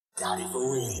Scotty for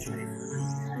real.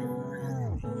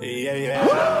 Yeah.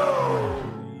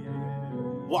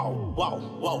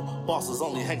 Whoa. Bosses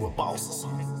only hang with bosses.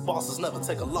 Bosses never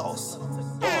take a loss.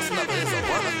 Boss never is a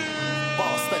runner.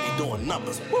 Boss steady doing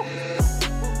numbers. Woo.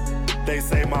 They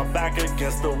say my back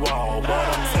against the wall, but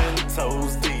I'm 10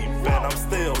 toes deep and I'm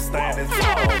still standing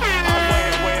tall.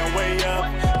 I'm way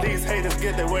up. These haters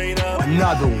get their weight up.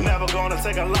 Another one. Never gonna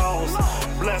take a loss.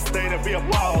 Blessed day to be a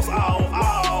boss. Oh.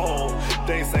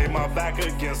 They say my back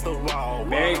against the wall.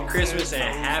 Merry Christmas and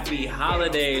happy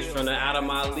holidays from the Out of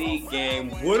My League game.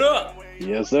 What up?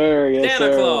 Yes, sir. Yes,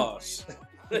 Santa sir. Claus.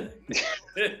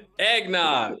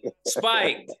 Eggnog.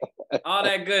 Spike. All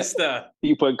that good stuff.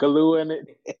 You put Kahlua in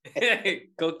it?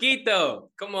 Coquito.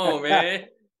 Come on, man.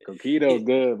 Coquito's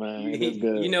good, man. It's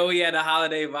good. You know we had the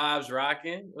holiday vibes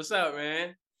rocking. What's up,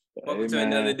 man? Welcome to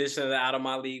another edition of the Out of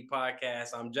My League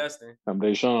podcast. I'm Justin. I'm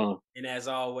Deshaun. And as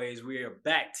always, we are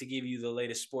back to give you the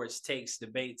latest sports takes,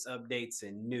 debates, updates,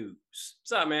 and news.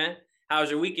 What's up, man? How was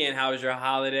your weekend? How was your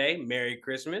holiday? Merry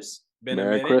Christmas.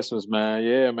 Merry Christmas, man.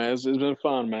 Yeah, man. It's been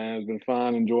fun, man. It's been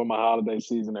fun enjoying my holiday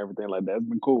season, everything like that. It's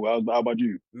been cool. How about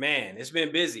you? Man, it's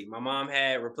been busy. My mom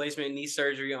had replacement knee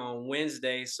surgery on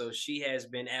Wednesday, so she has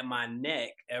been at my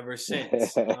neck ever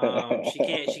since.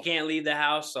 She can't leave the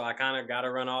house, so I kind of got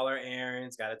to run all her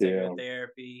errands, got to take her to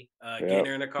therapy, get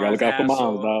her in the car. Gotta look out for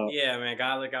moms, dog. Yeah, man,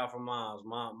 gotta look out for moms.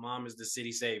 Mom is the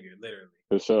city savior, literally.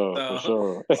 For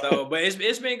sure. But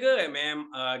it's been good, man.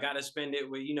 Got to spend it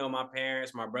with, my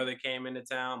parents. My brother came into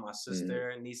town. My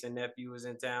sister, niece, and nephew was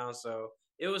in town. So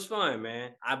it was fun, man.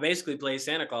 I basically played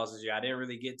Santa Claus this year. I didn't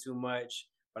really get too much,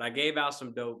 but I gave out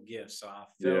some dope gifts. So I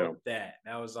felt that.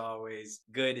 That was always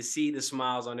good to see the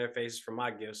smiles on their faces for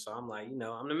my gifts. So I'm like,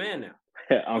 I'm the man now.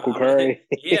 Uncle Curry.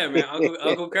 Yeah, man.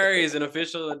 Uncle Curry is an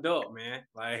official adult, man.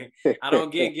 Like, I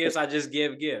don't get gifts, I just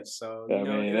give gifts. So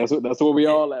that's where we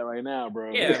all at right now,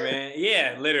 bro. Yeah, man.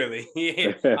 Yeah, literally.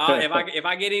 Yeah. If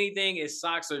I get anything, it's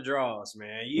socks or drawers,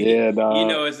 man. Dog. You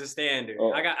know it's a standard.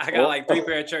 I got like 3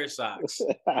 pair of church socks.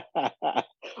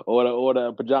 or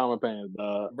the pajama pants,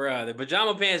 dog. Bruh, the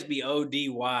pajama pants be OD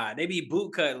wide. They be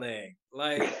boot cut leg.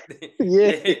 Like,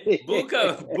 boot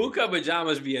cut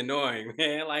pajamas be annoying,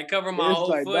 man. Like, cover my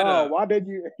whole foot up. Why did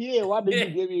you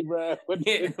give me, bro?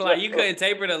 Like, you couldn't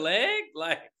taper the leg?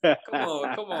 Like,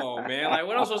 come on, man. Like,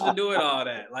 what am I supposed to do with all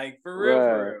that? Like, for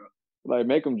real. Like,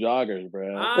 make them joggers,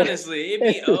 bro. Honestly,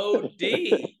 it'd be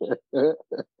OD.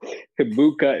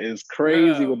 Boot cut is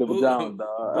crazy with the pajamas,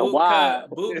 dog.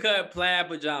 Boot cut plaid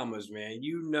pajamas, man.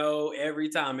 Every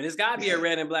time. And it's got to be a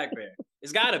red and black pair.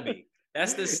 It's got to be.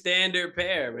 That's the standard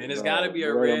pair, man. It's got to be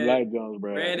a red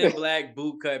and black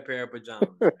boot cut pair of pajamas.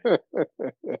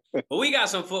 But we got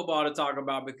some football to talk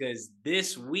about because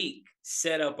this week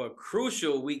set up a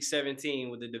crucial Week 17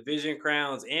 with the division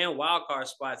crowns and wildcard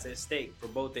spots at stake for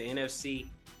both the NFC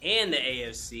and the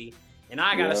AFC. And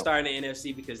I got to start in the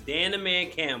NFC because Dan the Man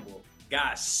Campbell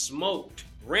got smoked,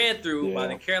 ran through by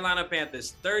the Carolina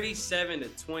Panthers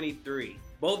 37-23.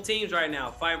 Both teams right now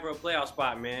fighting for a playoff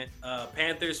spot, man.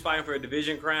 Panthers fighting for a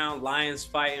division crown. Lions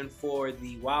fighting for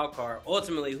the wild card.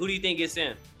 Ultimately, who do you think gets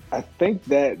in? I think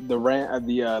that the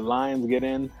Lions get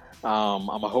in. I'm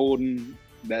holding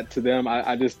that to them.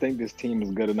 I just think this team is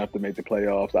good enough to make the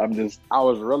playoffs. I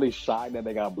was really shocked that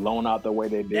they got blown out the way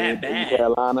they did in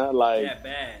Carolina. Like, that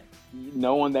bad.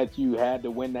 Knowing that you had to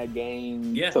win that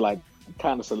game to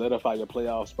kind of solidify your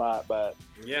playoff spot, but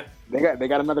they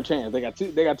got another chance. They got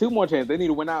two more chances. They need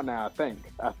to win out now. I think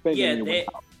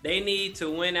they need to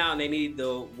win out, and they need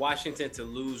the Washington to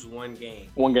lose one game.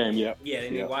 They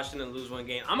need Washington to lose one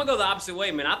game. I'm gonna go the opposite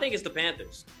way, man. I think it's the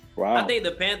Panthers. Wow. I think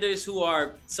the Panthers, who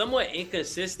are somewhat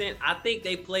inconsistent, I think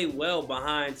they play well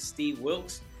behind Steve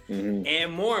Wilkes,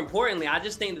 and more importantly, I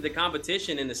just think that the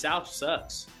competition in the South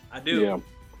sucks. I do. Yeah.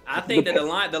 I think that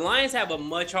the Lions have a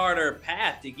much harder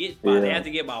path to get by. They have to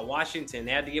get by Washington.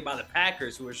 They have to get by the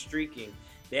Packers, who are streaking.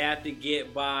 They have to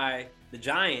get by the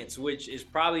Giants, which is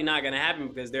probably not going to happen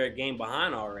because they're a game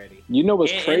behind already. You know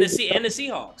what's crazy? And the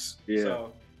Seahawks. Yeah.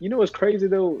 So, you know what's crazy,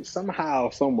 though?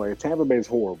 Somehow, someway, Tampa Bay is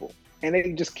horrible. And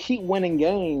they just keep winning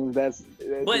games.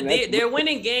 But they're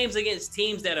winning games against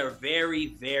teams that are very,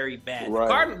 very bad.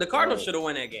 Right. The Cardinals should have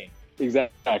won that game.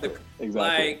 Exactly.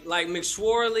 Like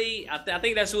McSorley, I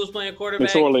think that's who was playing quarterback.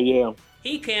 McSorley,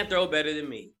 he can't throw better than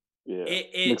me. Yeah,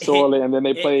 McSorley, and then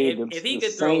they played the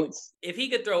Saints. If he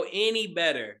could throw any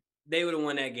better, they would have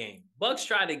won that game. Bucks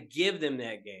tried to give them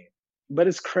that game. But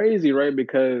it's crazy, right?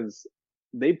 Because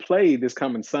they play this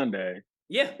coming Sunday.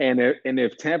 Yeah. And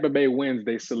if Tampa Bay wins,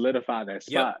 they solidify that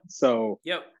spot. So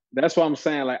That's what I'm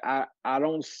saying. Like I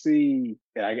don't see.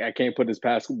 I can't put this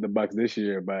past the Bucks this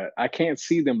year, but I can't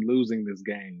see them losing this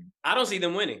game. I don't see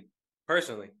them winning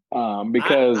personally.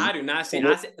 Because I do not see.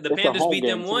 The Panthers beat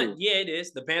them once. Too. Yeah, it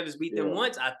is. The Panthers beat them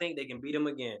once. I think they can beat them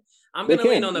again. I'm They gonna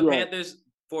lean can, on the you're Panthers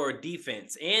for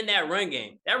defense and that run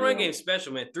game. That run game's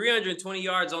special, man. 320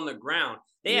 yards on the ground.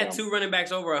 They had 2 running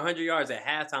backs over 100 yards at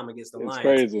halftime against the Lions.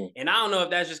 Crazy. And I don't know if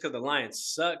that's just because the Lions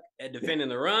suck at defending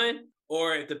the run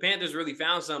or if the Panthers really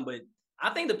found something. But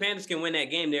I think the Panthers can win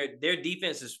that game. Their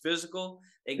defense is physical.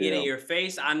 They get in your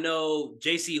face. I know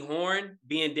J.C. Horn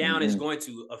being down is going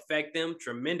to affect them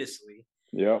tremendously.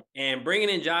 Yeah. And bringing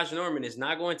in Josh Norman is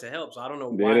not going to help. So I don't know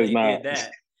why they did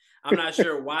that. I'm not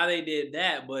sure why they did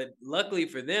that, but luckily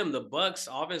for them, the Bucs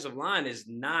offensive line is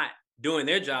not doing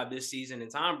their job this season, and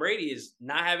Tom Brady is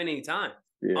not having any time.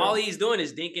 Yeah. All he's doing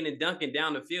is dinking and dunking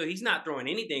down the field. He's not throwing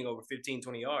anything over 15,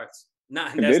 20 yards.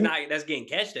 That's getting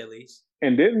catched at least.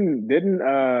 And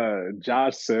didn't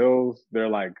Josh Sills, their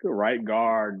like right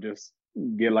guard, just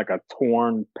get like a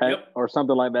torn pec or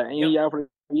something like that? And he out for a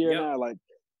year now, like.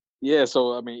 Yeah,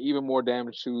 so I mean, even more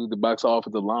damage to the Bucs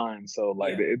offensive line. So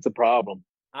like, it's a problem.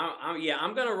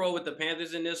 I'm gonna roll with the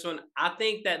Panthers in this one. I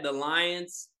think that the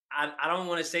Lions. I don't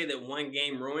want to say that one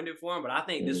game ruined it for them, but I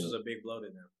think this was a big blow to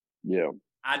them. Yeah,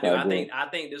 I do. I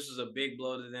think this was a big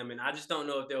blow to them, and I just don't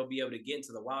know if they'll be able to get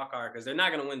into the wild card because they're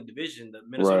not going to win the division. The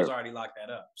Minnesota's already locked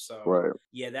that up. So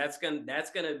that's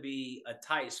gonna be a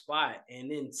tight spot.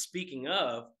 And then speaking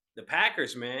of the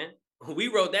Packers, man, we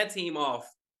wrote that team off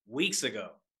weeks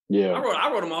ago. Yeah, I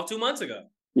wrote them off 2 months ago.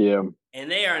 Yeah,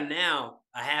 and they are now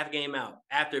a half game out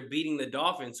after beating the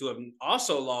Dolphins, who have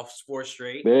also lost 4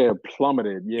 straight. They have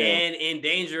plummeted, and in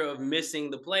danger of missing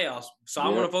the playoffs. So I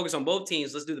want to focus on both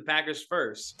teams. Let's do the Packers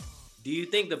first. Do you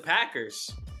think the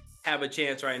Packers have a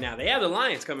chance right now? They have the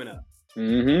Lions coming up.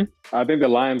 I think the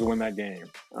Lions win that game.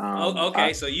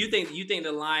 So you think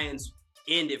the Lions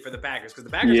end it for the Packers because the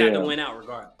Packers had to win out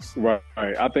regardless. Right.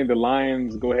 I think the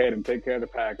Lions go ahead and take care of the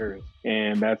Packers,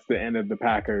 and that's the end of the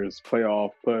Packers playoff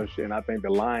push. And I think the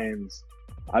Lions,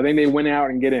 I think they win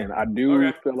out and get in. I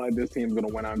do feel like this team's going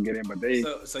to win out and get in, but they.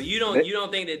 So you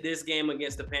don't think that this game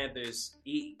against the Panthers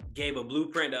gave a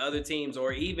blueprint to other teams,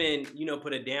 or even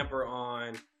put a damper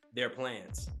on their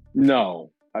plans?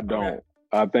 No, I don't. Okay.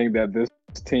 I think that this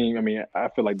team. I mean, I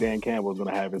feel like Dan Campbell's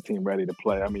going to have his team ready to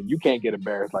play. I mean, you can't get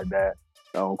embarrassed like that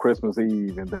on Christmas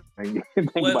Eve and think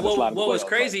about the slide. What was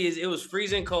crazy is it was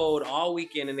freezing cold all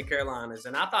weekend in the Carolinas,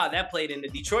 and I thought that played into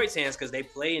Detroit's hands because they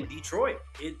play in Detroit.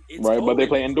 It's right, but they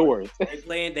play indoors.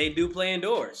 They do play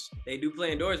indoors.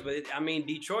 But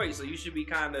Detroit, so you should be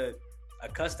kind of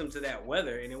accustomed to that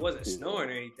weather, and it wasn't snowing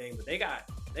or anything. But they got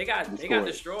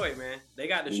destroyed, man. They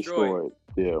got destroyed.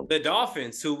 Yeah. The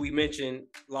Dolphins, who we mentioned,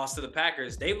 lost to the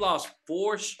Packers. They've lost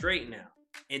 4 straight now.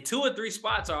 And 2 or 3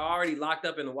 spots are already locked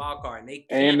up in the wild card.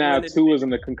 And now 2 is in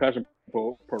the concussion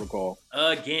protocol.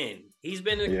 Again. He's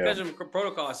been in the concussion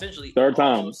protocol essentially 3rd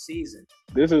time all season.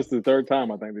 This is the 3rd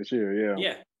time, I think, this year.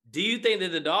 Yeah. Do you think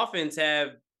that the Dolphins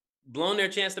have blown their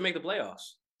chance to make the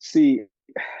playoffs? See,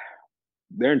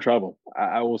 they're in trouble.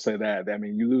 I will say that. I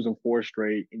mean, you losing 4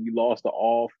 straight and you lost to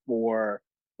all 4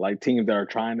 like teams that are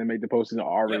trying to make the postseason are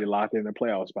already locked in the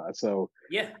playoff spot. So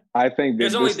I think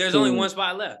there's only one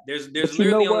spot left. There's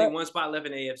literally only one spot left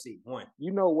in the AFC. One.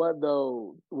 You know what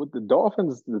though? With the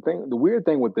Dolphins, the weird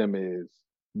thing with them is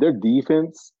their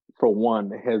defense, for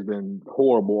one, has been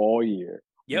horrible all year.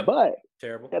 Yep. But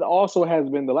terrible. It also has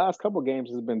been the last couple of games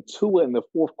has been 2 in the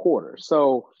 4th quarter.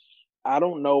 So I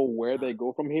don't know where they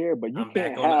go from here, but I'm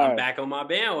back on my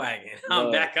bandwagon.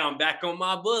 I'm back on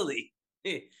my bully.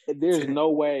 There's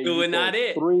no way not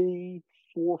it. 3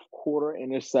 fourth quarter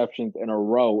interceptions in a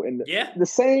row in the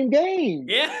same game.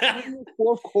 Yeah.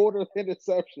 4th quarter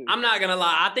interceptions. I'm not gonna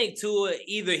lie. I think Tua,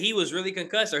 either he was really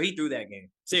concussed or he threw that game.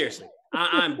 Seriously.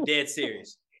 I'm dead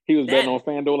serious. He was betting on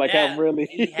FanDuel like how really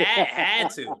he had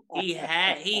to. He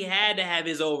had to have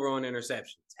his over on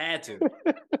interceptions. Had to.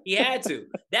 He had to.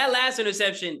 That last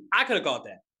interception, I could have caught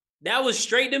that. That was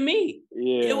straight to me.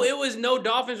 Yeah. It was no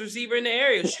Dolphins receiver in the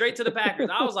area, straight to the Packers.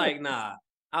 I was like, nah,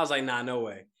 no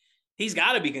way. He's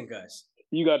got to be concussed.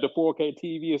 You got the 4K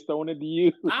TV is thrown into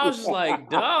you. I was just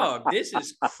like, dog, this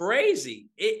is crazy.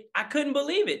 I couldn't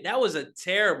believe it. That was a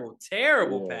terrible,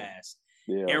 terrible pass.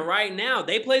 Yeah. And right now,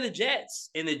 they play the Jets,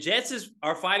 and the Jets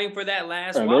are fighting for that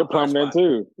last and they're plummeting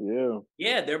too. Yeah.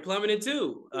 Yeah, they're plummeting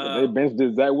too. They benched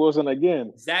Zach Wilson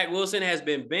again. Zach Wilson has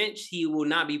been benched. He will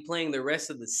not be playing the rest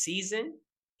of the season.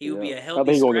 He will be a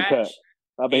healthy scratch.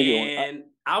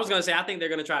 I was going to say, I think they're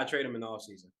going to try to trade him in the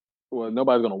offseason. Well,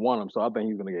 nobody's going to want him, so I think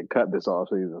he's going to get cut this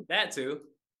offseason. That too.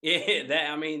 Yeah,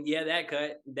 that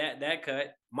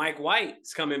cut. Mike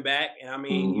White's coming back. And I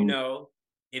mean, you know,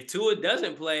 if Tua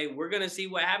doesn't play, we're going to see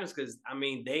what happens because, I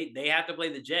mean, they have to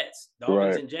play the Jets,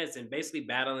 Dolphins and Jets, and basically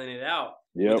battling it out.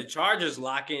 With the Chargers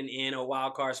locking in a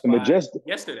wild card spot and the Jets,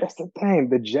 yesterday. That's the thing.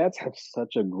 The Jets have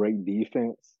such a great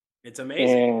defense. It's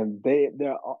amazing. And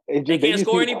they can't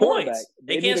score any points.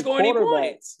 They can't score any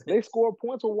points. They score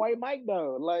points with White Mike,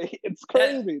 though. Like, it's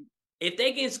crazy. If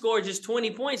they can score just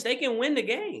 20 points, they can win the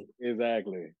game.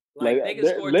 Exactly. Like they can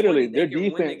score literally 20, they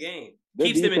can win the game.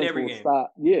 Keeps them in every game.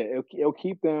 It'll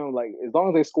keep them, like, as long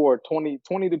as they score 20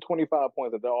 to 25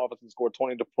 points, if their offense can score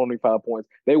 20 to 25 points,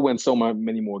 they win so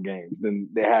many more games than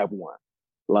they have won.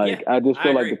 Like, I just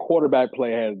feel like the quarterback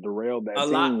play has derailed that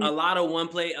team. A lot of one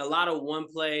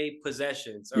play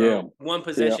possessions or one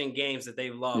possession games that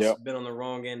they've lost, been on the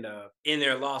wrong end of in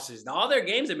their losses. Now, all their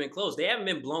games have been close. They haven't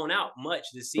been blown out much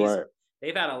this season. Right.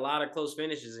 They've had a lot of close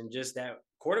finishes and just that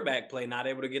quarterback play not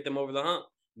able to get them over the hump.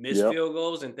 Missed field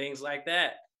goals and things like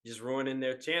that, just ruining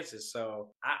their chances.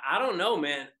 So I don't know,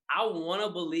 man. I want to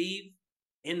believe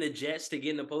in the Jets to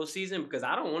get in the postseason because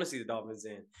I don't want to see the Dolphins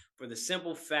in for the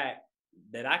simple fact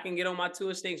that I can get on my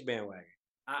Tua Stinks bandwagon.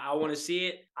 I want to see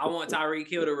it. I want Tyreek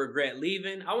Hill to regret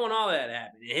leaving. I want all that to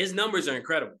happen. And his numbers are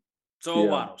incredible. So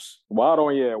Waddle's. Waddle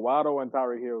and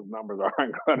Tyreek Hill's numbers are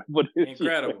incredible.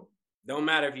 Incredible. Don't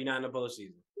matter if you're not in the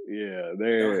postseason. Yeah,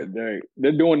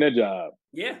 they're doing their job.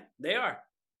 Yeah, they are.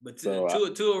 But Tua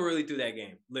really threw that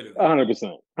game, literally.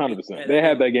 100%. They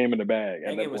had that game in the bag.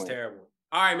 That game was terrible.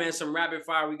 All right, man, some rapid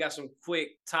fire. We got some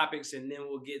quick topics, and then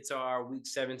we'll get to our Week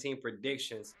 17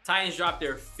 predictions. Titans dropped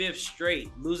their 5th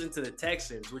straight, losing to the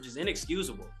Texans, which is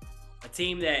inexcusable. A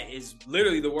team that is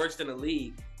literally the worst in the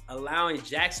league, allowing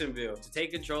Jacksonville to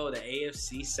take control of the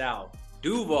AFC South.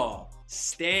 Duval,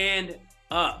 stand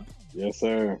up. Yes,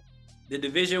 sir. The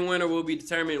division winner will be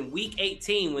determined Week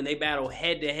 18 when they battle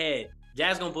head-to-head.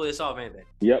 Jags gonna pull this off, ain't they?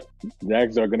 Yep.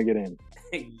 Jags are gonna get in.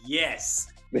 Yes.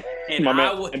 And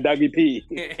and Dougie P.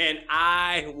 And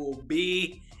I will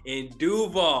be in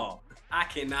Duval. I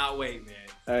cannot wait, man.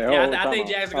 Hey, I think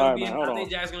Jags are gonna be in. I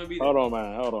think Jags gonna be there. Hold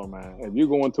on, man. If you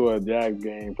go into a Jags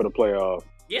game for the playoffs,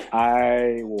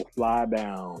 I will fly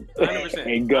down 100%.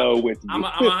 and go with you. I'm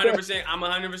 100%. I'm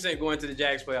 100% going to the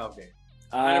Jags playoff game.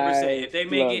 100%. If they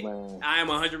make I am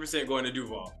 100% going to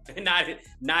Duval.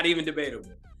 Not even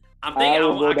debatable. I'm thinking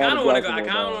I kind of want to go. I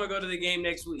kind of want to go to the game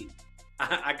next week.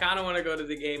 I kind of want to go to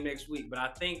the game next week, but I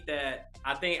think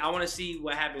I want to see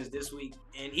what happens this week.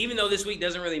 And even though this week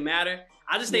doesn't really matter,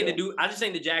 I just think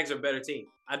the Jags are a better team.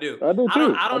 I do. I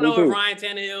don't know if Ryan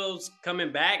Tannehill's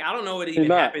coming back. I don't know what even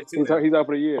happened to him. He's out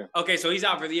for the year. Okay, so he's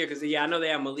out for the year because I know they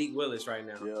have Malik Willis right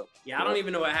now. I don't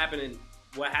even know what happened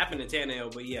to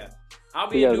Tannehill, but I'll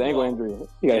be. He got an ankle injury.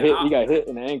 He got hit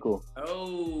in the ankle.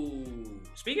 Oh.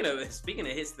 Speaking of hits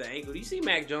to the ankle, do you see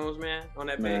Mac Jones, man, on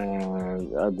that page?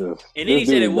 Man, and then he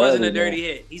said it wasn't a dirty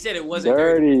hit. He said it wasn't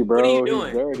dirty, bro. What are you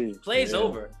doing? He's dirty. Play's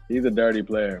over. He's a dirty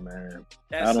player, man.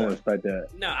 I don't respect that.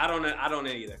 No, I don't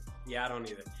either. Yeah, I don't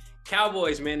either.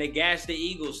 Cowboys, man, they gashed the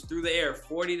Eagles through the air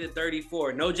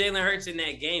 40-34. No Jalen Hurts in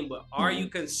that game, but are you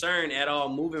concerned at all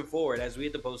moving forward as we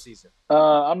hit the postseason?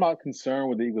 I'm not concerned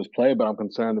with the Eagles' play, but I'm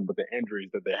concerned with the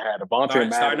injuries that they had.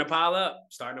 Starting to pile up.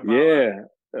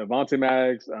 Avonte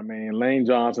Maddox, Lane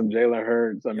Johnson, Jalen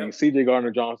Hurts. CJ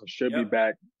Gardner-Johnson should be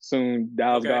back soon.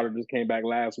 Dallas Goedert just came back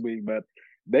last week, but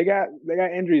they got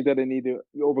injuries that they need to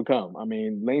overcome.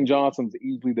 Lane Johnson's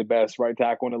easily the best right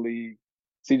tackle in the league.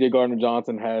 CJ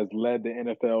Gardner-Johnson has led the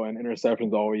NFL in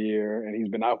interceptions all year, and he's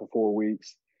been out for 4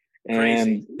 weeks.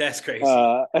 Crazy. That's crazy.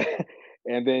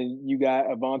 And then you got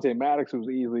Avonte Maddox, who's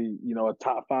easily, a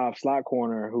top 5 slot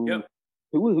corner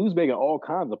who's making all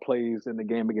kinds of plays in the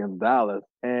game against Dallas.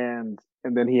 And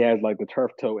then he has like the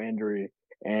turf toe injury.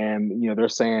 And, they're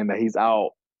saying that he's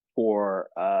out for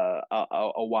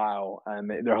a while, and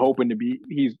they're hoping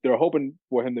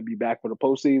for him to be back for the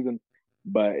postseason.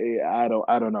 But I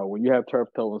don't know. When you have turf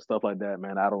toe and stuff like that,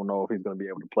 man, I don't know if he's going to be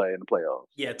able to play in the playoffs.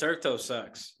 Yeah, turf toe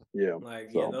sucks. Yeah.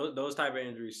 Those type of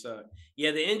injuries suck.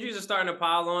 Yeah, the injuries are starting to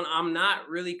pile on. I'm not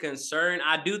really concerned.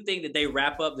 I do think that they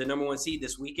wrap up the number 1 seed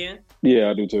this weekend.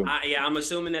 Yeah, I do too. I'm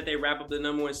assuming that they wrap up the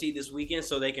number 1 seed this weekend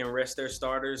so they can rest their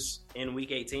starters in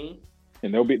Week 18.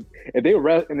 And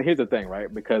and here's the thing,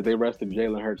 right? Because they rested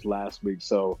Jalen Hurts last week.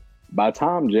 So by the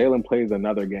time Jalen plays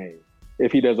another game,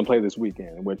 if he doesn't play this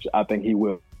weekend, which I think he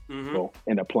will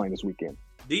end up playing this weekend.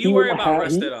 Do you worry about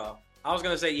rust at all? I was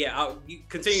going to say,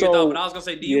 continue your thought, but I was going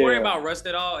to say, do you worry about rust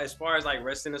at all as far as like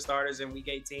resting the starters in Week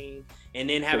 18 and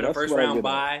then having a first round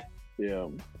bye? Yeah.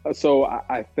 So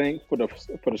I think for the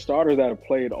starters that have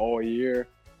played all year,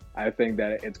 I think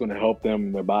that it's going to help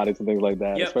them, their bodies and things like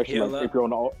that, especially if you're on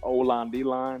the O-line,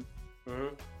 D-line.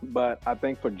 Mm-hmm. But I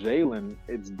think for Jalen,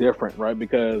 it's different, right?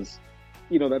 Because,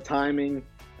 the timing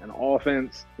and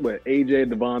offense with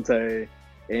AJ, Devontae,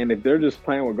 and if they're just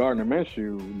playing with Gardner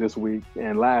Minshew this week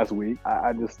and last week,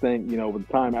 I just think, with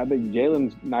time, I think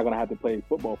Jalen's not going to have to play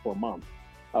football for a month.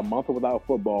 A month without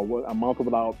football, a month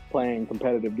without playing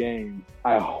competitive games.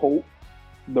 I hope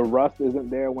the rust isn't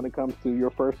there when it comes to your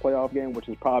first playoff game, which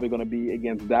is probably going to be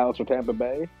against Dallas or Tampa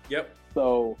Bay. Yep.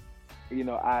 So,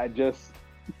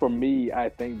 for me, I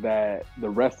think that the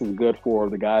rest is good for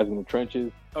the guys in the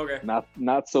trenches. Okay.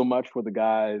 Not so much for the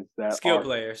guys that skill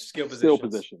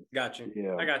positions. Got you.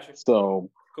 Yeah. I got you. So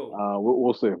cool.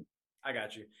 We'll see. I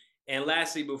got you. And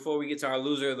lastly, before we get to our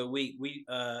loser of the week, we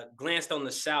glanced on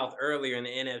the South earlier in the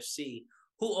NFC.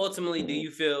 Who ultimately do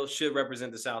you feel should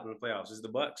represent the South in the playoffs? Is it the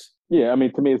Bucs? Yeah,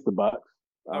 to me, it's the Bucs.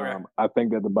 Okay. I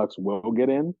think that the Bucs will get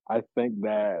in. I think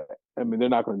that they're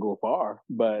not going to go far,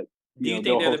 but do you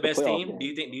think they're the best team? Do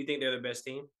you think they're the best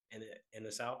team in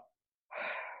the South?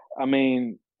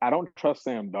 I don't trust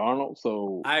Sam Darnold,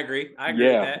 so I agree with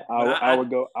that. I would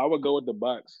go with the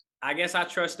Bucs. I guess I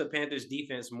trust the Panthers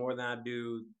defense more than I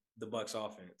do the Bucs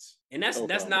offense. And that's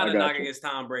not a knock against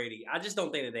Tom Brady. I just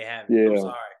don't think that they have it. Yeah. I'm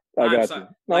sorry. I'm sorry.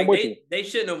 Like they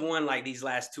shouldn't have won like these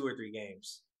last 2 or 3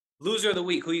 games. Loser of the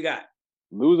week, who you got?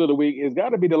 Loser of the week, it's got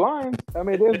to be the Lions.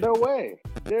 There's no way.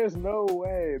 There's no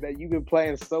way that you've been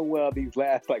playing so well these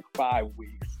last 5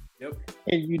 weeks. Yep.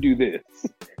 And you do this.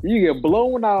 You get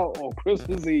blown out on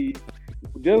Christmas Eve,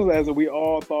 just as we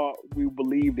all thought we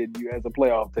believed in you as a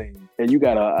playoff team, and you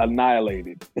got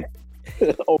annihilated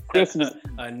on Christmas.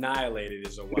 Annihilated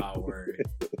is a wild word.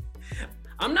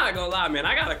 I'm not gonna lie, man.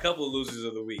 I got a couple of losers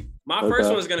of the week. My first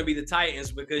one is gonna be the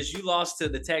Titans because you lost to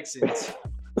the Texans,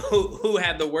 who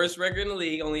had the worst record in the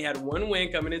league, only had 1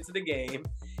 win coming into the game,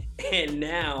 and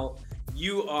now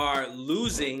you are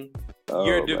losing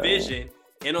your division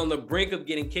and on the brink of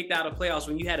getting kicked out of playoffs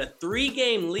when you had a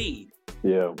 3-game lead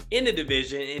in the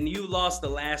division and you lost the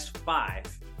last 5.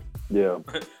 Yeah.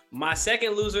 My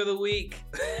second loser of the week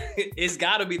is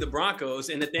got to be the Broncos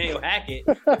and Nathaniel Hackett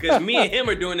because me and him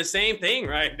are doing the same thing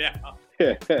right now.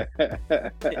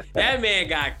 That man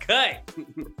got cut.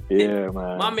 Yeah,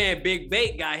 man. My man Big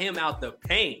Bait got him out the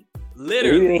paint.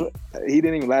 Literally. He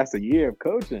didn't even last a year of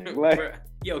coaching.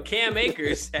 Yo, Cam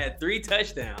Akers had 3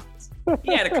 touchdowns.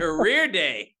 He had a career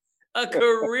day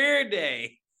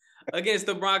against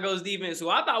the Broncos defense, who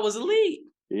I thought was elite.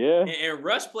 Yeah. And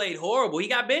Russ played horrible. He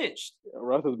got benched.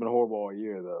 Russ has been horrible all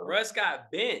year, though. Russ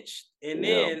got benched. And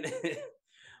then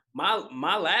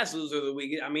my last loser of the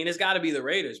week, it's got to be the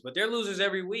Raiders, but they're losers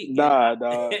every week. Nah,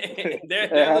 dog.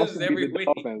 they're losers every week.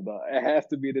 Dolphins, dog. It has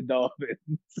to be the Dolphins.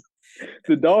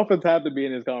 The Dolphins have to be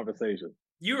in this conversation.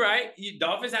 You're right.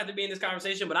 Dolphins have to be in this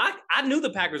conversation, but I knew the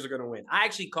Packers were going to win. I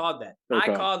actually called that.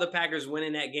 Okay. I called the Packers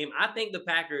winning that game. I think the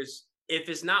Packers, if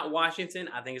it's not Washington,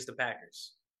 I think it's the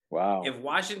Packers. Wow. If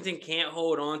Washington can't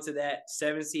hold on to that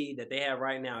 7 seed that they have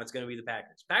right now, it's going to be the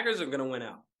Packers. Packers are going to win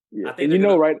out. Yeah. I think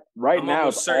right now,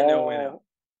 it's certain they'll win out.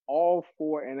 All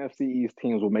 4 NFC East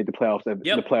teams will make the playoffs at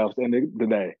the playoffs end of the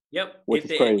day. Yep. Which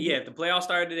is crazy. Yeah, if the playoffs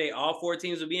started today, all 4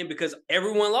 teams will be in because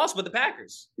everyone lost but the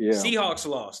Packers. Yeah. Seahawks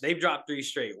lost. They've dropped 3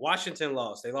 straight. Washington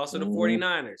lost. They lost to the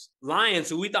 49ers. Lions,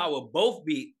 who we thought would both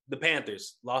beat the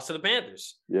Panthers, lost to the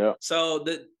Panthers. Yeah. So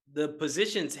the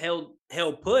positions held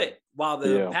put while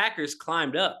the Packers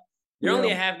climbed up. They're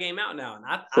only a half game out now.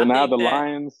 And now the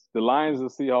Lions, the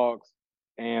Seahawks,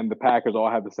 and the Packers all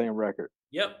have the same record.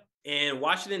 Yep. And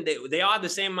Washington, they all have the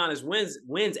same amount of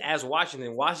wins as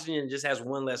Washington. Washington just has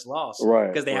 1 less loss. Right.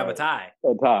 Because they have a tie.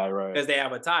 A tie, right. Because they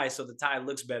have a tie, so the tie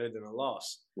looks better than a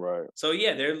loss. Right. So,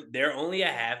 they're only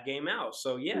a half game out.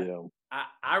 So,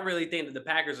 I really think that the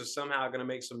Packers are somehow going to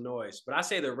make some noise. But I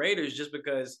say the Raiders just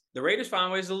because the Raiders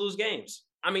find ways to lose games.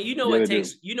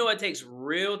 It takes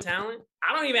real talent.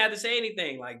 I don't even have to say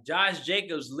anything. Like, Josh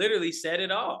Jacobs literally said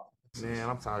it all. Man,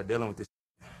 I'm tired of dealing with this.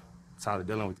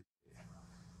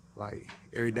 Like,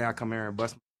 every day I come here and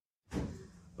bust.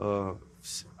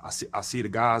 I see the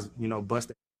guys,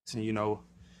 bust, and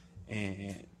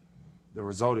the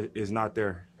result is not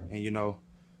there. And,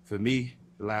 for me,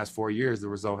 the last 4 years, the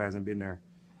result hasn't been there.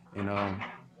 And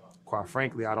quite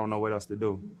frankly, I don't know what else to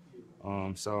do.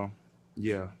 So,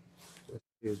 yeah, that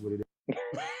is what it is.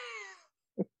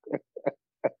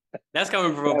 That's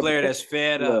coming from a player that's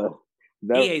fed up.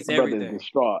 He hates everything.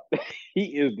 Distraught.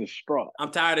 He is distraught.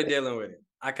 I'm tired of dealing with it.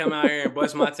 I come out here and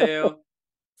bust my tail.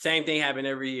 Same thing happened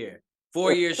every year.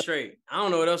 4 years straight. I don't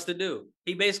know what else to do.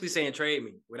 He basically saying trade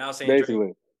me without saying trade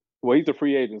me. Well, he's a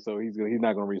free agent, so he's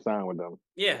not going to re-sign with them.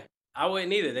 Yeah, I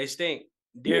wouldn't either. They stink.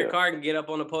 Derek Carr can get up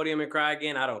on the podium and cry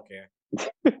again. I don't care.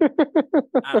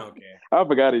 I don't care. I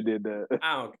forgot he did that.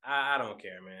 I don't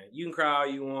care, man. You can cry all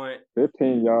you want.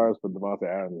 15 yards for Devontae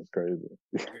Adams is crazy.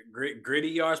 Gritty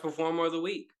yards performer of the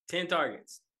week. 10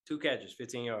 targets, 2 catches,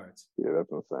 15 yards. Yeah,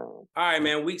 that's insane. All right,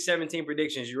 man. Week 17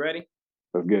 predictions. You ready?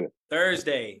 Let's get it.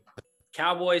 Thursday,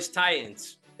 Cowboys,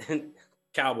 Titans.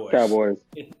 Cowboys.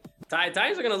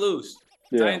 Titans are going to lose.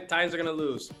 Yeah. Titans are going to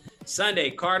lose. Sunday,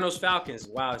 Cardinals, Falcons.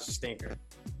 Wow, it's a stinker.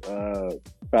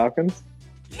 Falcons?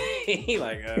 He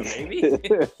maybe.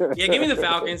 Yeah, give me the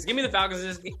Falcons. Give me the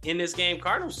Falcons in this game.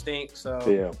 Cardinals stink, so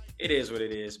yeah. It is what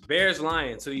it is. Bears,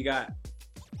 Lions. Who you got?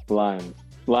 Lions.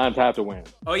 Lions have to win.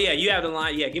 Oh, yeah, you have the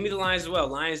Lions. Yeah, give me the Lions as well.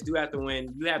 Lions do have to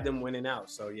win. You have them winning out,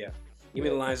 so yeah. Give me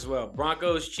the Lions as well.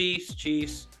 Broncos,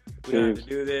 Chiefs. We don't have to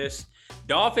do this.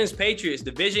 Dolphins, Patriots,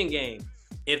 division game.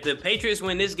 If the Patriots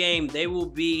win this game, they will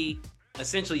be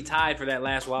essentially tied for that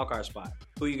last wildcard spot.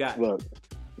 Who you got? Look,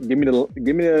 give me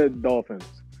the Dolphins.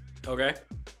 Okay.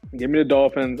 Give me the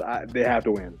Dolphins. They have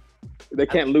to win. They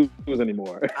can't lose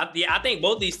anymore. I think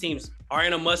both these teams are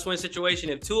in a must-win situation.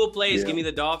 If Tua plays, give me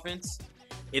the Dolphins.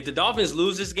 If the Dolphins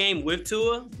lose this game with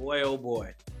Tua, boy, oh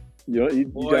boy. You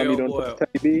don't trust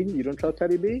Teddy B? You don't trust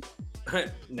Teddy B?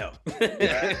 No.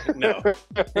 No.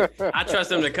 I trust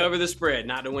them to cover the spread,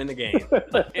 not to win the game.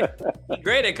 He's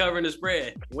great at covering the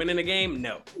spread. Winning the game?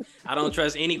 No. I don't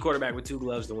trust any quarterback with 2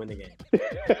 gloves to win the game.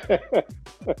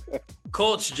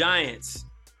 Colts, Giants.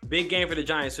 Big game for the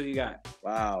Giants. Who you got?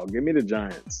 Wow. Give me the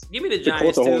Giants. Give me the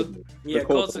Giants, too. Yeah,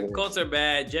 Colts are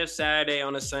bad. Jeff Saturday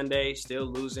on a Sunday, still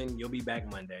losing. You'll be back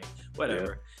Monday.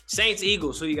 Whatever. Yeah. Saints,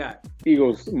 Eagles. Who you got?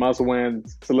 Eagles must win.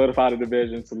 Solidify the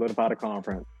division. Solidify the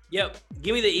conference. Yep.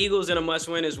 Give me the Eagles in a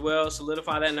must-win as well.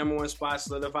 Solidify that number 1 spot.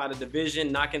 Solidify the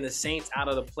division. Knocking the Saints out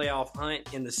of the playoff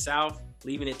hunt in the South.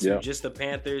 Leaving it to just the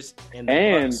Panthers and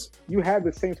the Bucks. You have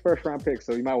the Saints first-round pick,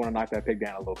 so you might want to knock that pick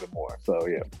down a little bit more. So,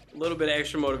 yeah. A little bit of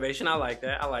extra motivation. I like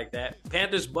that.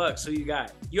 Panthers, Bucks. Who you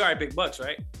got? You already picked Bucks,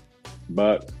 right?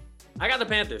 Bucks. I got the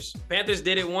Panthers. Panthers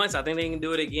did it once. I think they can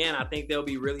do it again. I think they'll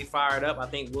be really fired up. I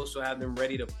think Wilson will have them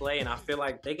ready to play, and I feel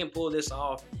like they can pull this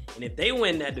off. And if they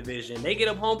win that division, they get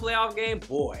a home playoff game,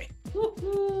 boy.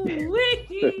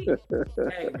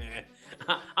 Hey, man.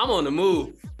 I'm on the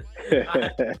move.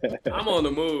 I'm on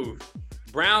the move.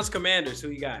 Browns, Commanders. Who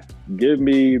you got? Give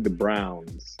me the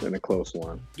Browns in a close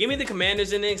one. Give me the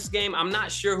Commanders in this game. I'm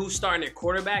not sure who's starting at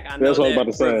quarterback. I know That's what I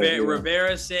was about to say.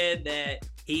 Rivera said that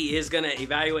he is going to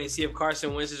evaluate and see if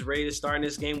Carson Wentz is ready to start in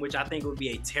this game, which I think would be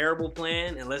a terrible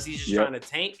plan unless he's just trying to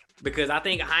tank. Because I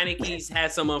think Heineke's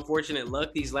had some unfortunate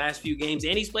luck these last few games,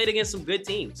 and he's played against some good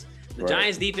teams. The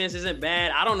Giants defense isn't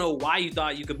bad. I don't know why you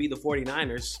thought you could beat the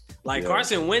 49ers.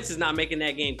 Carson Wentz is not making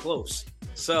that game close.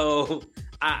 So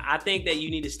I think that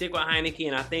you need to stick with Heineke,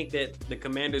 and I think that the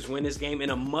Commanders win this game,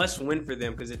 and a must win for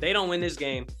them, because if they don't win this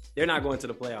game, they're not going to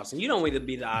the playoffs. And you don't want to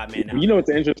be the odd man out. You know what's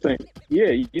interesting?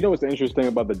 Yeah, you know what's interesting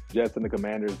about the Jets and the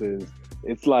Commanders is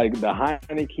it's like the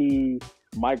Heineke,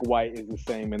 Mike White is the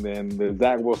same, and then the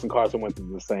Zach Wilson, Carson Wentz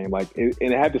is the same. And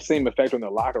it had the same effect on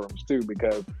their locker rooms too,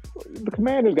 because the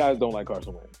Commanders guys don't like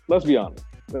Carson Wentz. Let's be honest.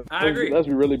 I agree. Let's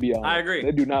really be honest. I agree.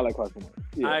 They do not like Carson Wentz.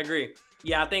 Yeah. I agree.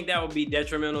 Yeah, I think that would be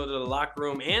detrimental to the locker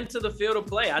room and to the field of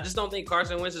play. I just don't think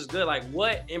Carson Wentz is good. Like,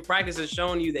 what in practice has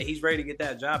shown you that he's ready to get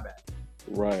that job back?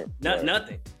 Right.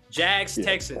 Nothing. Jags,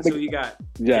 Texans. Who you got?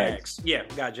 Jags. Yeah,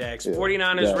 we got Jags. Yeah.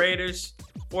 49ers, Jags. Raiders.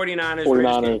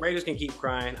 49ers. Raiders can keep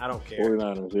crying. I don't care.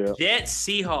 49ers, yeah. Jets,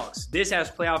 Seahawks. This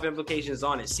has playoff implications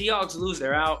on it. Seahawks lose,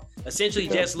 they're out. Essentially,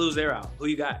 Jets lose, they're out. Who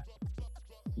you got?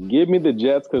 Give me the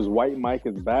Jets because White Mike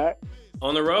is back.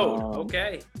 On the road.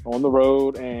 Okay. On the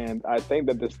road, and I think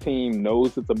that this team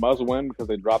knows it's a must-win because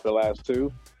they dropped their last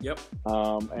 2. Yep.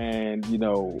 And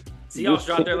Seahawks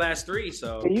dropped their last 3.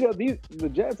 So the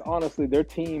Jets, honestly, their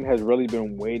team has really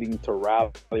been waiting to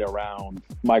rally around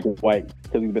Michael White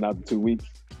because he's been out for 2 weeks.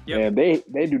 Yep. And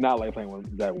they do not like playing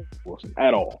with Zach Wilson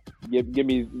at all. Give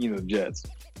me the Jets.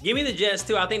 Give me the Jets,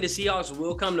 too. I think the Seahawks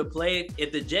will come to play.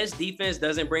 If the Jets defense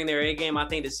doesn't bring their A game, I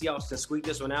think the Seahawks can squeak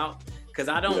this one out. Because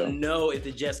I don't know if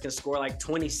the Jets can score like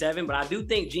 27, but I do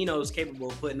think Geno is capable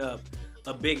of putting up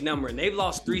a big number. And they've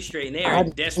lost 3 straight, and they are in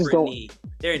desperate need.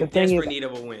 They're in desperate need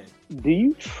of a win. Do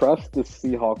you trust the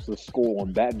Seahawks to score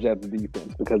on that Jets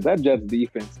defense? Because that Jets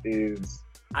defense is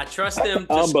I trust them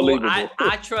to score.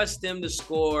 I trust them to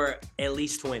score at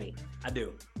least 20. I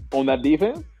do. On that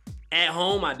defense? At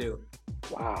home, I do.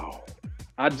 Wow.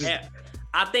 I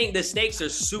think the stakes are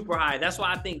super high. That's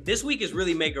why I think this week is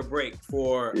really make or break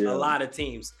for a lot of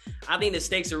teams. I think the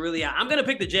stakes are really high. I'm going to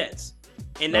pick the Jets.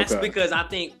 And that's because I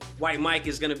think White Mike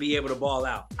is going to be able to ball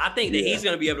out. I think that he's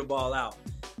going to be able to ball out.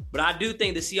 But I do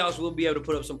think the Seahawks will be able to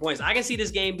put up some points. I can see this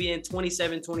game being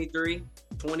 27-23,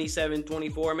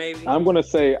 27-24 maybe. I'm going to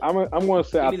say I think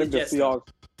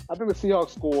the Seahawks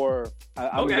score.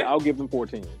 I'll give them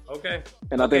 14. Okay.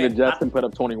 And I think the Jets can put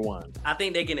up 21. I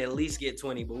think they can at least get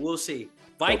 20, but we'll see.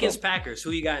 Vikings Packers.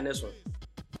 Who you got in this one?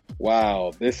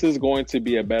 Wow, this is going to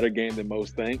be a better game than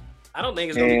most think. I don't think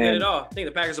it's going to be good at all. I think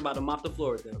the Packers are about to mop the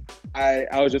floor with them. I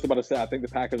was just about to say, I think the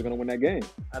Packers are going to win that game.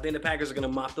 I think the Packers are going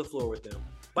to mop the floor with them.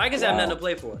 Vikings have nothing to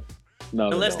play for. No,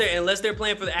 unless they're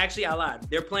playing for I lied.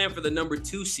 They're playing for the number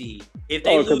 2 seed. If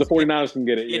they because the 49ers can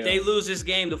get it. If they lose this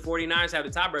game, the 49ers have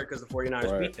the tiebreaker because the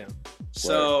 49ers beat them.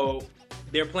 So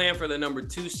they're playing for the number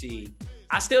 2 seed.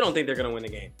 I still don't think they're going to win the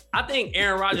game. I think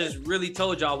Aaron Rodgers really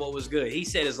told y'all what was good. He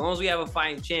said, as long as we have a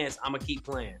fighting chance, I'm going to keep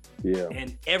playing. Yeah.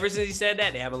 And ever since he said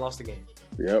that, they haven't lost a game.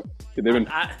 Yep. They've been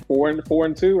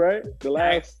 4-2, right? The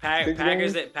last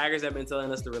Packers have been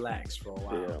telling us to relax for a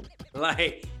while. Yeah.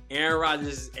 Like, Aaron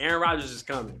Rodgers is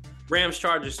coming. Rams,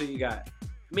 Chargers, who you got?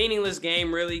 Meaningless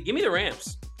game, really. Give me the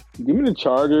Rams. Give me the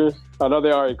Chargers. I know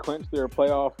they already clinched their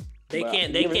playoff. They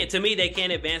can't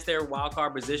advance their wild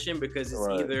card position because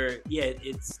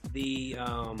it's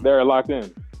they're locked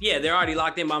in. Yeah, they're already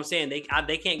locked in, but I'm saying they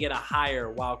can't get a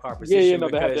higher wild card position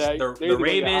because the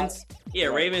Ravens,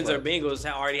 Ravens or Bengals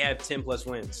already have 10+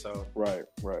 wins. So Right.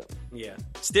 Yeah.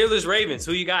 Steelers, Ravens,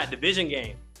 who you got? Division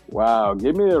game. Wow,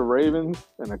 give me the Ravens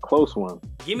in a close one.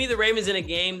 Give me the Ravens in a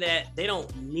game that they don't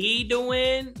need to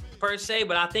win per se,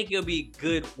 but I think it'll be a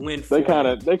good win for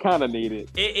them. They kind of need it.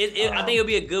 I think it'll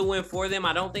be a good win for them.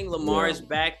 I don't think Lamar is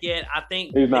back yet. I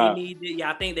think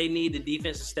I think they need the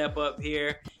defense to step up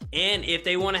here. And if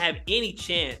they want to have any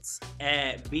chance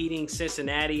at beating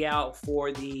Cincinnati out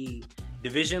for the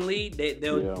division lead,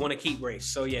 they'll want to keep race.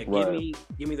 So give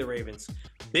me the Ravens.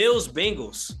 Bills,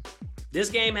 Bengals. This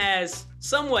game has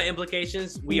somewhat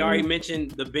implications. We already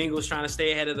mentioned the Bengals trying to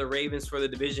stay ahead of the Ravens for the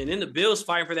division, and the Bills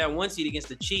fighting for that 1 seed against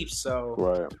the Chiefs.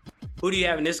 So, who do you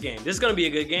have in this game? This is going to be a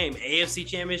good game. AFC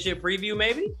Championship preview,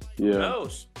 maybe? Yeah. Who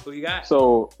knows? Who you got?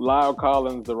 So, Lyle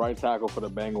Collins, the right tackle for the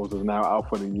Bengals, is now out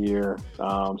for the year.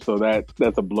 So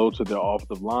that's a blow to their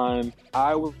offensive line.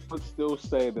 I would still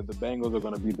say that the Bengals are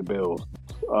going to beat the Bills.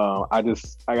 I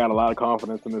got a lot of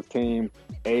confidence in this team.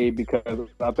 Because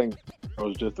I think it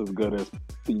was just as good as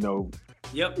Pat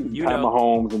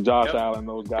Mahomes and Josh Allen,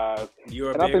 those guys.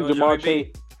 And I think Jamar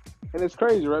Chase. And it's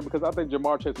crazy, right? Because I think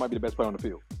Jamar Chase might be the best player on the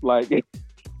field. Like,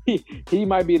 he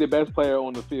might be the best player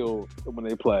on the field when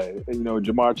they play. And,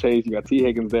 Jamar Chase, you got T.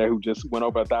 Higgins there who just went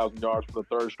over 1,000 yards for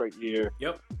the 3rd straight year.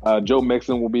 Yep. Joe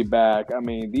Mixon will be back. I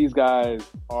mean, these guys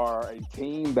are a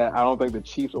team that I don't think the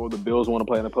Chiefs or the Bills want to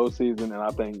play in the postseason, and I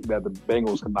think that the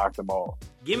Bengals can knock them off.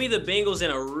 Give me the Bengals in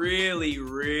a really,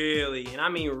 really, and I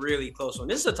mean really close one.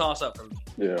 This is a toss-up for me.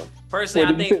 Yeah. Personally,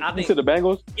 I think. You said the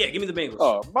Bengals? Yeah, give me the Bengals.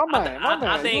 Oh, my man.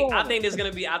 I think this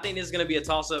is gonna be a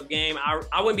toss-up game.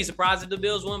 I wouldn't be surprised if the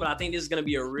Bills won, but I think this is gonna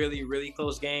be a really, really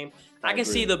close game. I can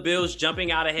see the Bills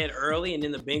jumping out ahead early, and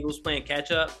then the Bengals playing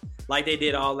catch-up like they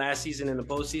did all last season in the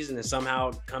postseason, and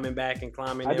somehow coming back and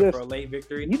climbing there for a late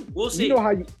victory. We'll see.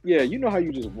 You know how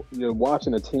you're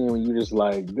watching a team and you're just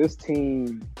like, this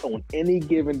team on any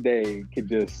given day could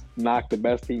just knock the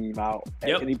best team out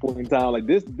at any point in time. Like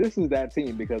this is that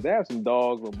team because they have some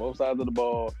dogs on both sides of the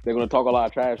ball. They're going to talk a lot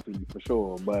of trash to you for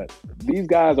sure, but these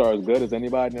guys are as good as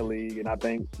anybody in the league, and I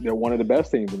think they're one of the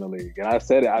best teams in the league. And I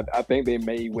said it. I think they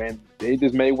may win. They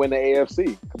just may win the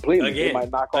AFC completely. Again. They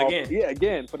might knock off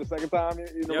again for the second time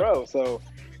in a row. So,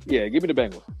 give me the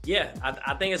Bengals. Yeah,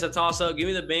 I think it's a toss-up. Give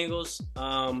me the Bengals.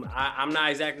 I'm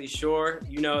not exactly sure.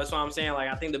 That's what I'm saying. Like,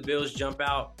 I think the Bills jump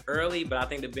out early, but I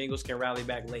think the Bengals can rally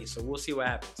back late. So we'll see what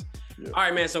happens. Yeah. All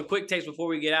right, man, some quick takes before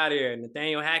we get out of here.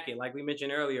 Nathaniel Hackett, like we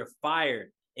mentioned earlier,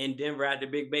 fired in Denver after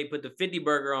Big Bay put the 50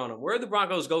 burger on him. Where do the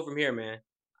Broncos go from here, man?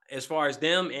 As far as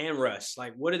them and Russ,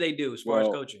 like, what do they do as far as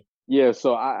coaching? Yeah,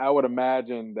 so I would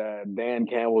imagine that Dan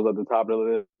Campbell's at the top of the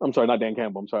list. I'm sorry, not Dan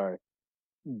Campbell. I'm sorry.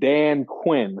 Dan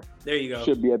Quinn. There you go.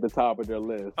 Should be at the top of their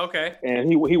list. Okay. And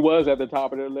he was at the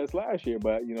top of their list last year,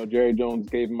 but Jerry Jones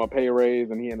gave him a pay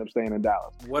raise and he ended up staying in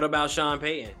Dallas. What about Sean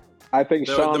Payton? I think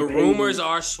the rumors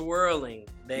are swirling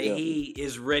that he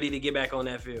is ready to get back on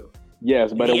that field.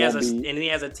 Yes, but he has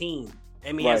a team.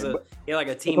 I mean, he has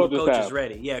a team of coaches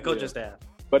ready. Yeah, coaching staff.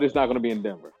 But it's not going to be in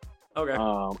Denver. Okay.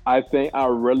 I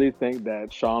really think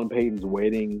that Sean Payton's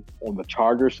waiting on the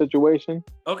Chargers situation.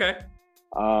 Okay.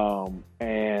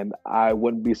 And I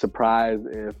wouldn't be surprised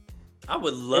if I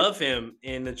would love him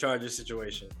in the Chargers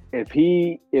situation. If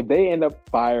they end up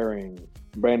firing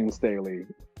Brandon Staley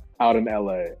out in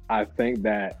LA, I think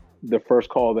that the first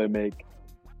call they make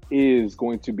is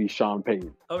going to be Sean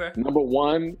Payton. Okay. Number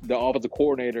one, the offensive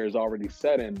coordinator is already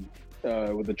set in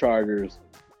with the Chargers.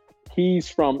 He's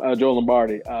from Joe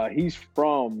Lombardi. He's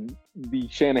from the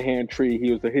Shanahan tree.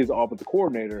 He was his offensive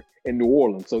coordinator in New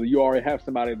Orleans. So you already have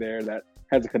somebody there that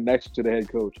has a connection to the head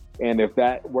coach. And if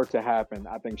that were to happen,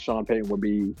 I think Sean Payton would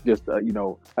be just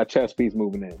a chess piece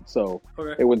moving in. So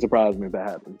It wouldn't surprise me if that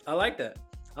happened. I like that.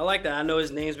 I know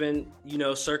his name's been,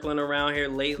 circling around here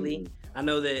lately. Mm-hmm. I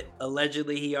know that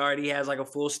allegedly he already has like a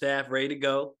full staff ready to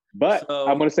go. But so,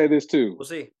 I'm going to say this too. We'll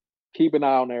see. Keep an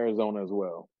eye on Arizona as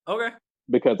well. Okay.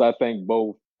 Because I think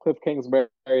both Cliff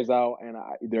Kingsbury's out and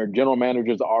their general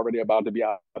managers are already about to be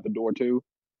out the door too.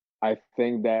 I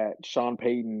think that Sean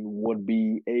Payton would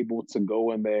be able to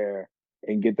go in there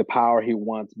and get the power he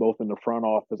wants, both in the front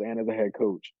office and as a head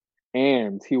coach.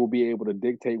 And he will be able to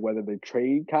dictate whether they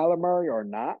trade Kyler Murray or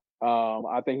not.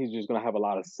 I think he's just going to have a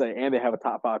lot of say. And they have a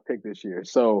top 5 pick this year.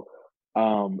 So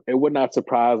it would not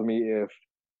surprise me if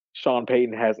Sean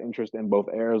Payton has interest in both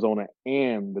Arizona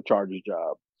and the Chargers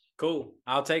job. Cool.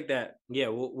 I'll take that. Yeah,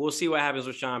 we'll see what happens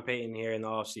with Sean Payton here in the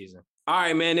offseason. All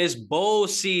right, man, it's bowl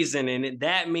season, and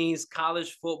that means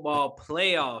college football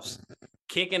playoffs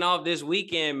kicking off this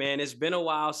weekend, man. It's been a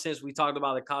while since we talked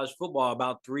about the college football,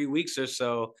 about 3 weeks or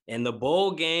so, and the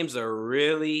bowl games are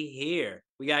really here.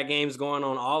 We got games going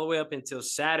on all the way up until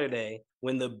Saturday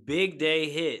when the big day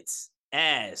hits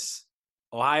as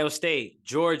Ohio State,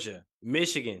 Georgia,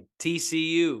 Michigan,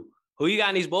 TCU. Who you got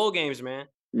in these bowl games, man?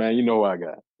 Man, you know what I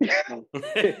got.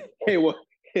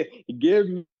 Give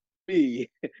me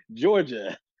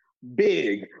Georgia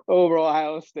big over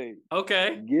Ohio State.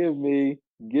 Okay. Give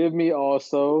me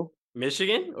also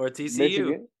Michigan or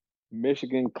TCU?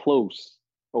 Michigan close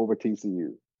over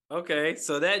TCU. Okay,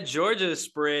 so that Georgia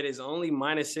spread is only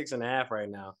 -6.5 right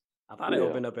now. I thought it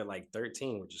opened up at like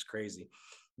 13, which is crazy.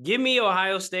 Give me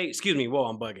Ohio State. Excuse me. Whoa,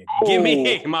 I'm bugging. Give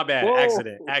me, my bad. Whoa.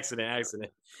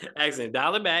 Accident.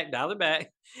 Dial it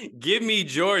back. Give me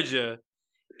Georgia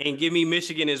and give me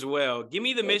Michigan as well. Give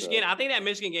me the Michigan. I think that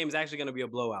Michigan game is actually going to be a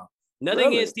blowout. Nothing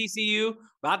against TCU,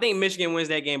 but I think Michigan wins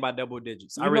that game by double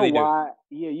digits. I really do.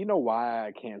 Yeah, you know why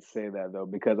I can't say that though?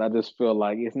 Because I just feel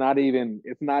like it's not even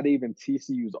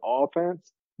TCU's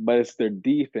offense, but it's their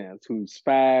defense who's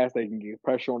fast. They can get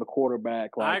pressure on the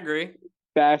quarterback. I agree.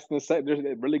 Fast and there's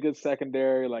a really good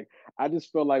secondary. Like I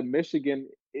just feel like Michigan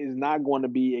is not going to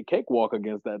be a cakewalk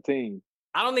against that team.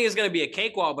 I don't think it's going to be a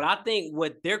cakewalk, but I think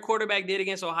what their quarterback did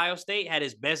against Ohio State had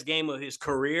his best game of his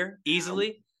career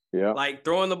easily. Yeah. Like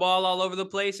throwing the ball all over the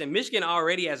place. And Michigan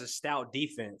already has a stout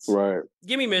defense. Right.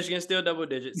 Give me Michigan, still double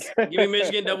digits. Give me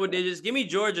Michigan, double digits. Give me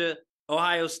Georgia,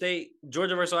 Ohio State.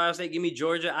 Georgia versus Ohio State. Give me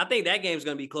Georgia. I think that game's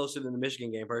going to be closer than the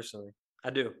Michigan game, personally. I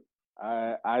do.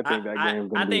 I think that game's going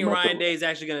to be I think Ryan Day is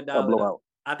actually going to dial it up.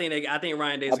 I think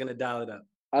Ryan Day is going to dial it up.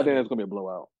 I think it's going to be a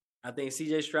blowout. I think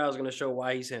CJ Stroud is going to show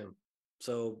why he's him.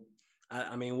 So,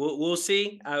 I mean, we'll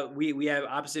see. We have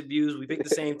opposite views. We pick the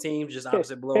same teams, just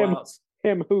opposite blowouts.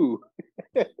 Him who?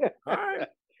 All right.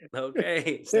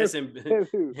 Okay.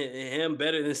 Him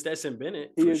better than Stetson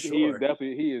Bennett. He is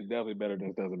definitely better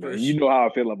than Stetson Bennett. You know how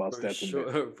I feel about Stetson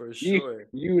Bennett. For sure.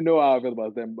 You know how I feel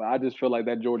about them, but I just feel like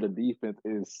that Georgia defense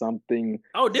is something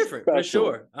different, special. For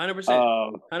sure.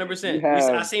 100%. 100%.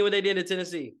 I seen what they did in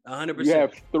Tennessee. 100%. You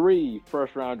have 3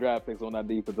 first-round draft picks on that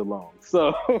defense alone.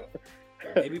 So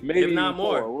maybe if not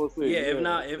more. We'll see.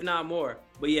 Yeah, if not more.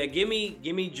 But yeah, give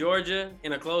me Georgia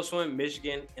in a close one,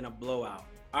 Michigan in a blowout.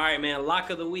 All right, man. Lock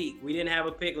of the week. We didn't have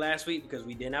a pick last week because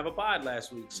we didn't have a pod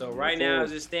last week. So right now,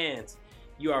 as it stands,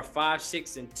 you are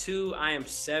 5-6-2. I am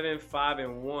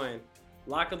 7-5-1.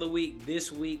 Lock of the week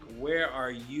this week. Where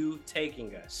are you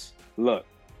taking us? Look,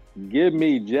 give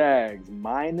me Jags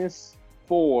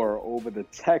 -4 over the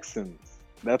Texans.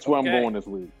 That's where I'm going this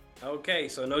week. Okay,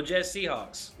 so no Jets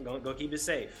Seahawks. Go keep it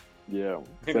safe. Yeah.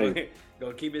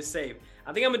 Go keep it safe.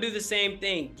 I think I'm gonna do the same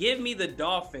thing. Give me the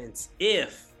Dolphins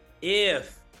if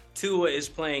Tua is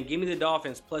playing. Give me the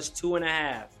Dolphins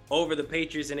 +2.5 over the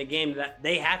Patriots in a game that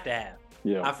they have to have.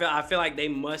 Yeah. I feel like they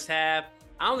must have.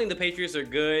 I don't think the Patriots are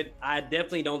good. I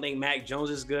definitely don't think Mac Jones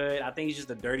is good. I think he's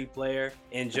just a dirty player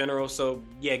in general. So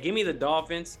yeah, give me the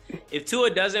Dolphins. If Tua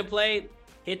doesn't play,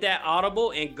 hit that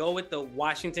audible and go with the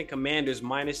Washington Commanders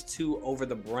 -2 over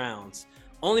the Browns.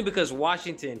 Only because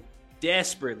Washington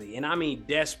desperately, and I mean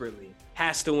desperately,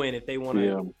 has to win if they want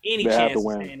any chance to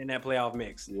stand in that playoff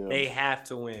mix. Yeah. They have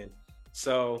to win.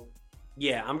 So,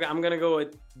 yeah, I'm going to go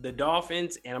with the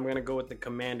Dolphins, and I'm going to go with the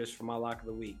Commanders for my lock of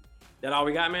the week. That all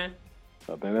we got, man?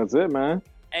 I think that's it, man.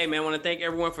 Hey, man, I want to thank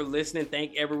everyone for listening.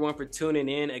 Thank everyone for tuning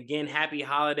in. Again, happy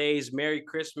holidays, Merry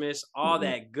Christmas, all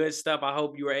that good stuff. I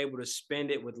hope you were able to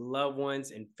spend it with loved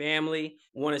ones and family.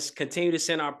 We want to continue to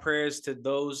send our prayers to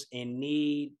those in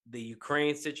need, the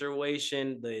Ukraine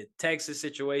situation, the Texas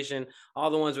situation,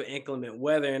 all the ones with inclement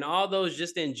weather, and all those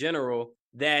just in general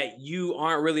that you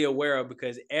aren't really aware of,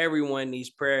 because everyone needs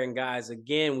prayer. And guys,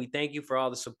 again, we thank you for all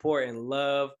the support and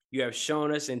love you have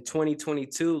shown us in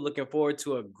 2022. Looking forward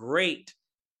to a great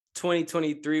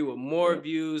 2023 with more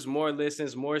views, more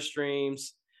listens, more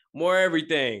streams, more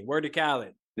everything. Word to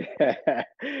Khaled.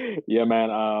 Yeah,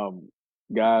 man.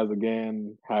 Guys,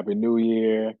 again, happy New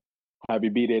Year. Happy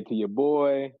B-Day to your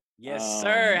boy. Yes,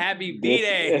 sir. Happy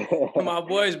B-Day. My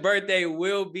boy's birthday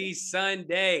will be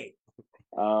Sunday.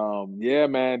 Yeah,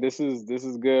 man. This is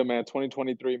good, man.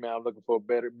 2023, man. I'm looking for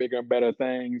bigger and better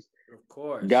things. Of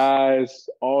course. Guys,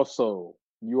 also,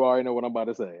 you already know what I'm about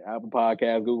to say. Apple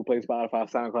Podcasts, Google Play, Spotify,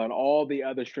 SoundCloud, and all the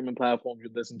other streaming platforms you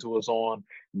listen to us on.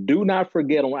 Do not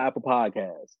forget on Apple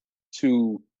Podcasts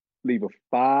to leave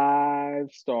a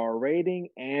 5-star rating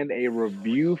and a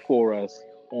review for us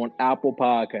on Apple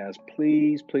Podcasts.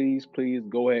 Please, please, please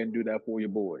go ahead and do that for your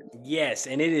boys. Yes,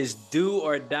 and it is do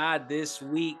or die this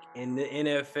week in the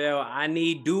NFL. I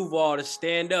need Duval to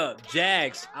stand up.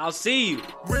 Jags, I'll see you.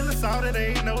 Realest out, it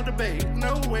ain't no debate.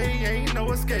 No way, ain't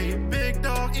no escape. Big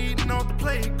dog eating off the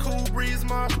plate. Cool breeze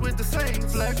march with the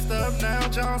Saints. Flexed up now,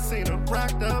 John Cena.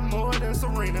 Racked up more than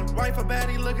Serena. Wife a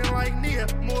baddie looking like Nia.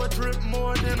 More drip,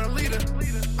 more than a leader.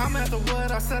 I'm after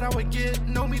what I said I would get.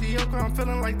 No mediocre, I'm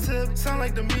feeling like Tip. Sound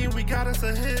like the me, we got us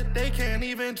a hit. They can't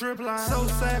even drip line. So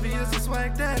savvy is a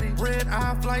swag daddy. Red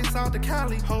eye flights out to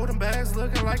Cali. Holding bags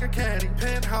looking like a caddy.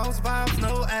 Penthouse vibes,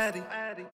 no addy.